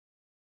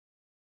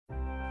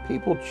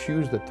People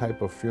choose the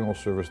type of funeral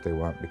service they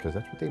want because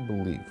that's what they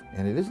believe.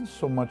 And it isn't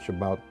so much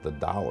about the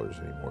dollars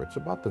anymore, it's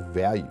about the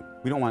value.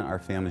 We don't want our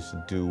families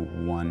to do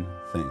one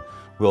thing.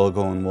 We'll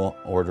go and we'll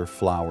order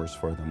flowers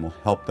for them. We'll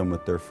help them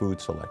with their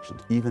food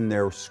selections, even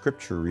their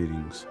scripture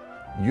readings.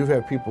 You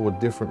have people with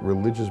different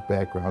religious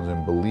backgrounds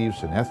and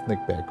beliefs and ethnic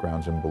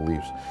backgrounds and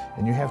beliefs,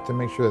 and you have to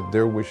make sure that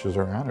their wishes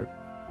are honored.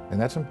 And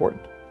that's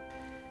important.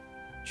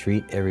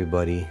 Treat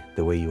everybody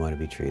the way you want to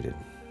be treated.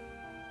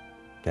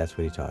 That's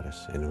what he taught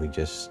us. And you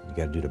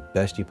got to do the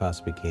best you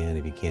possibly can.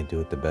 If you can't do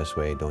it the best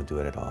way, don't do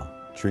it at all.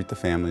 Treat the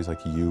families like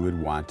you would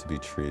want to be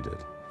treated.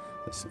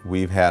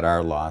 We've had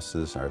our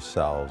losses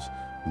ourselves,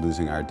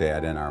 losing our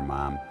dad and our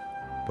mom,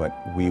 but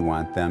we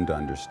want them to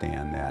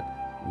understand that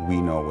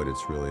we know what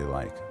it's really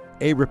like.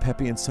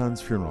 Ripepi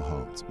Sons Funeral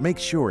Homes. Make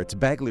sure it's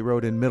Bagley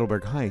Road in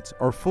Middleburg Heights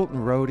or Fulton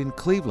Road in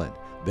Cleveland.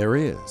 There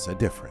is a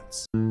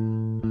difference.